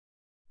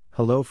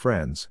Hello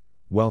friends,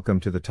 welcome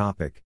to the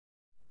topic.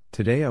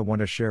 Today I want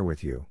to share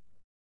with you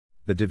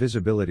the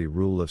divisibility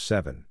rule of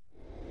 7.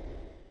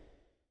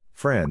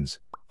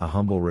 Friends, a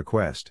humble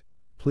request,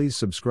 please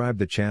subscribe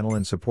the channel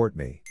and support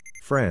me.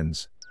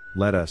 Friends,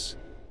 let us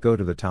go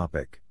to the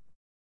topic.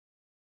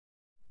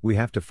 We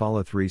have to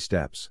follow 3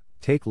 steps.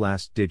 Take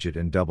last digit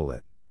and double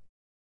it.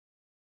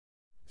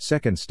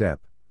 Second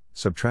step,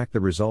 subtract the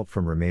result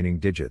from remaining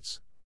digits.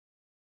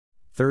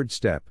 Third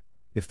step,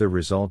 if the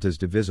result is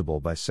divisible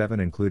by 7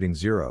 including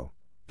 0,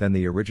 then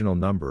the original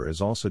number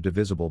is also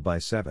divisible by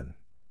 7.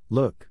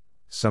 Look,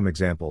 some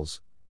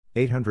examples.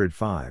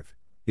 805,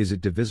 is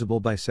it divisible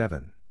by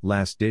 7?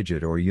 Last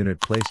digit or unit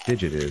place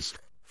digit is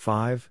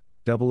 5,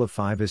 double of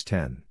 5 is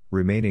 10,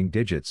 remaining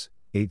digits,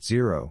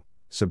 80,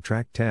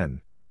 subtract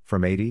 10,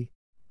 from 80,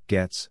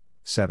 gets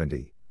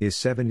 70, is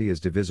 70 is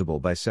divisible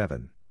by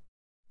 7?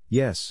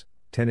 Yes,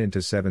 10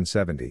 into 7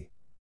 70.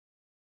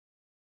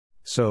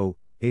 So,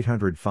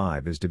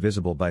 805 is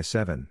divisible by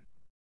 7.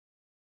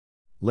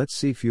 Let's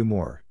see few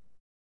more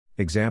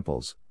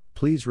examples.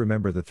 Please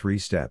remember the 3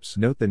 steps.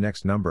 Note the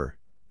next number,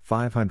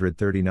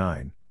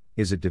 539,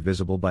 is it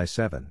divisible by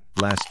 7?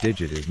 Last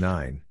digit is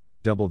 9,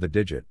 double the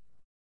digit.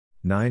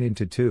 9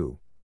 into 2.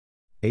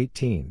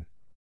 18.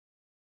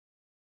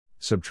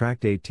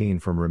 Subtract 18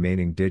 from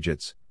remaining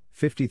digits,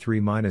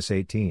 53 minus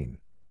 18.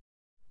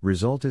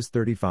 Result is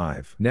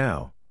 35.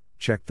 Now,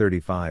 check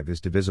 35 is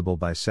divisible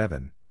by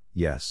 7,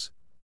 yes.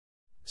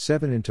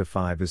 7 into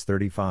 5 is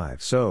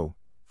 35. So,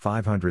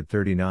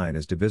 539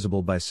 is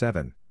divisible by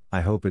 7,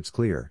 I hope it's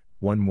clear.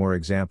 One more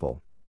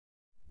example.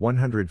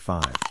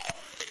 105.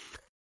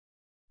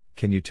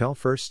 Can you tell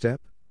first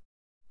step?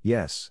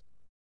 Yes.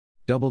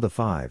 Double the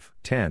 5,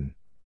 10.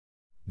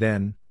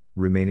 Then,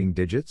 remaining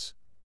digits?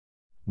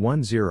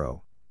 1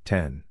 0,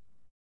 10.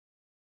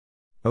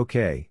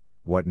 Okay,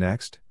 what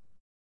next?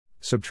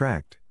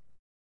 Subtract.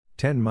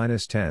 10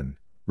 minus 10,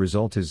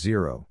 result is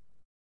 0.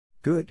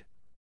 Good.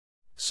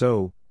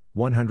 So,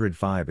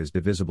 105 is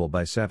divisible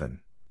by 7.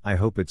 I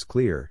hope it's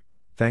clear.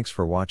 Thanks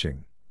for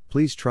watching.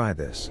 Please try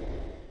this.